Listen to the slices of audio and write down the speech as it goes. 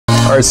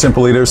All right,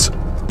 simple eaters.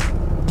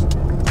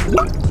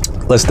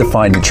 Let's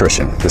define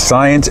nutrition. The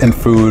science in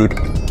food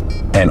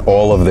and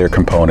all of their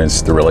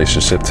components, the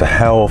relationship to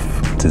health,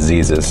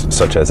 diseases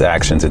such as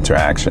actions,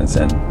 interactions,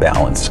 and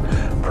balance,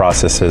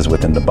 processes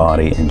within the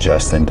body,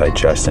 ingestion,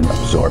 digestion,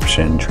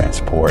 absorption,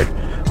 transport,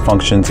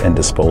 functions and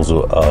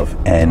disposal of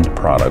end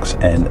products,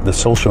 and the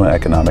social and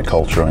economic,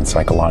 cultural, and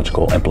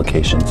psychological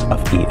implications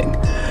of eating.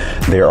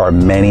 There are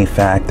many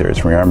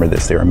factors, remember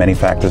this, there are many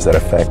factors that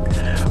affect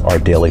our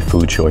daily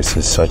food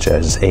choices, such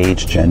as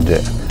age, gender,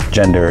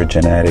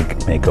 genetic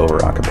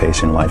makeover,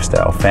 occupation,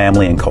 lifestyle,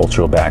 family and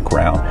cultural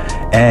background,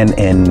 and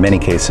in many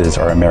cases,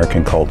 our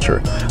American culture.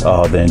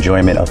 The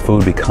enjoyment of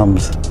food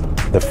becomes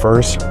the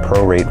first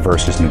pro-rate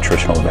versus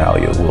nutritional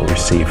value we'll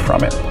receive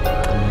from it.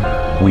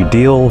 We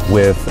deal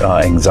with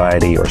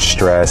anxiety or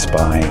stress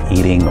by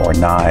eating or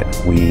not.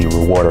 We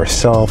reward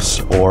ourselves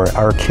or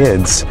our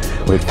kids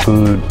with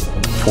food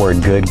for a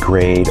good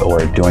grade or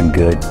doing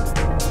good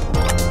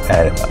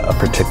at a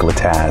particular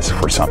task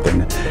for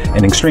something.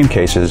 In extreme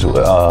cases,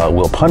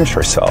 we'll punish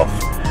ourselves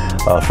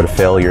for the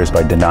failures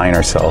by denying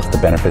ourselves the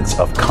benefits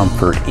of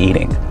comfort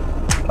eating.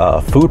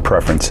 Food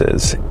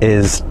preferences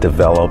is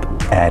developed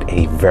at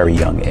a very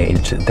young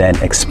age, then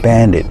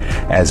expanded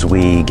as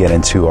we get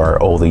into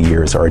our older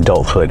years, our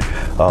adulthood.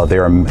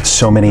 There are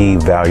so many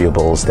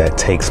variables that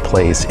takes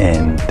place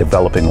in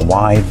developing a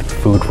wide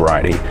food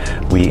variety.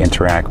 We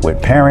interact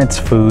with parents,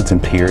 foods,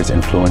 and peers,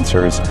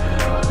 influencers,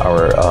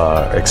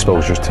 our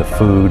exposures to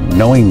food.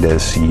 Knowing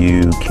this,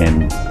 you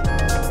can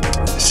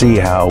see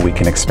how we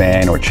can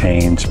expand or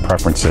change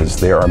preferences.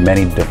 There are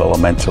many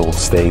developmental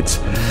states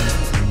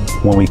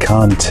when we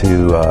come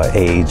to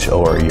age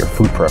or your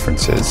food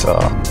preferences.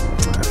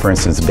 For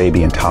instance,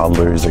 baby and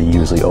toddlers are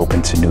usually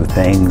open to new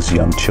things.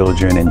 Young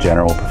children in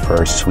general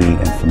prefer sweet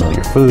and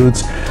familiar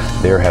foods.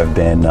 There have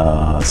been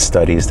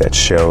studies that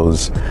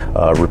shows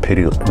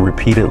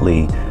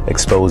repeatedly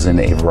exposing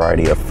a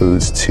variety of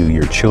foods to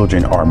your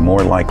children are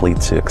more likely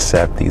to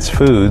accept these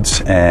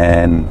foods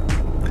and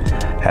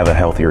have a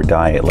healthier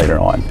diet later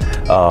on.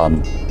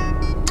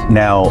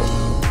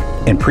 Now,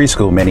 in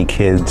preschool, many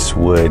kids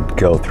would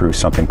go through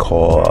something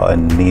called a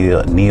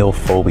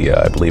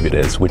neophobia, I believe it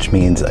is, which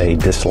means a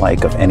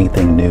dislike of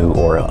anything new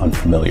or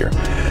unfamiliar.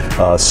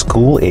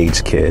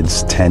 School-age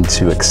kids tend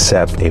to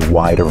accept a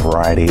wider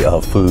variety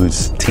of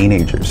foods.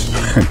 Teenagers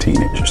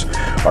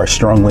are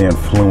strongly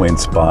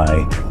influenced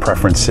by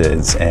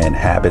preferences and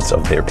habits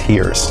of their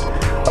peers.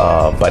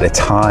 By the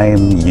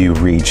time you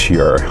reach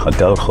your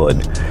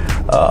adulthood,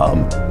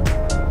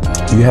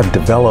 you have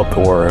developed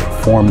or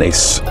formed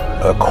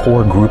a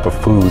core group of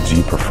foods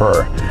you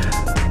prefer.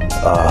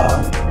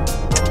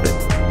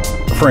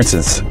 For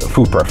instance,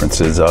 food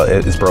preferences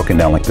is broken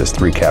down like this: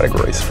 3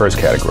 categories. First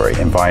category,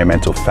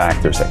 environmental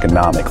factors,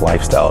 economic,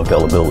 lifestyle,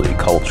 availability,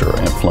 culture,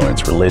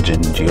 influence,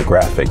 religion,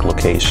 geographic,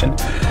 location,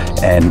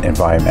 and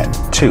environment.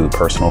 2,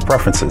 personal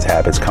preferences,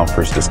 habits,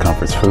 comforts,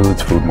 discomforts,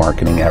 foods, food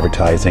marketing,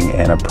 advertising,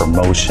 and a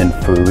promotion,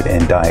 food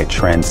and diet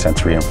trends,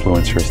 sensory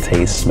influencers,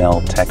 taste,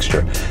 smell,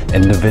 texture,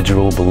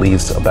 individual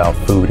beliefs about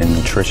food and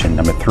nutrition.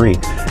 Number 3,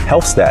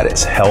 health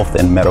status, health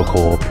and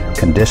medical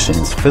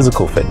conditions,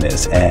 physical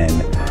fitness,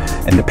 and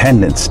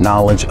independence,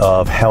 knowledge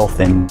of health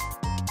and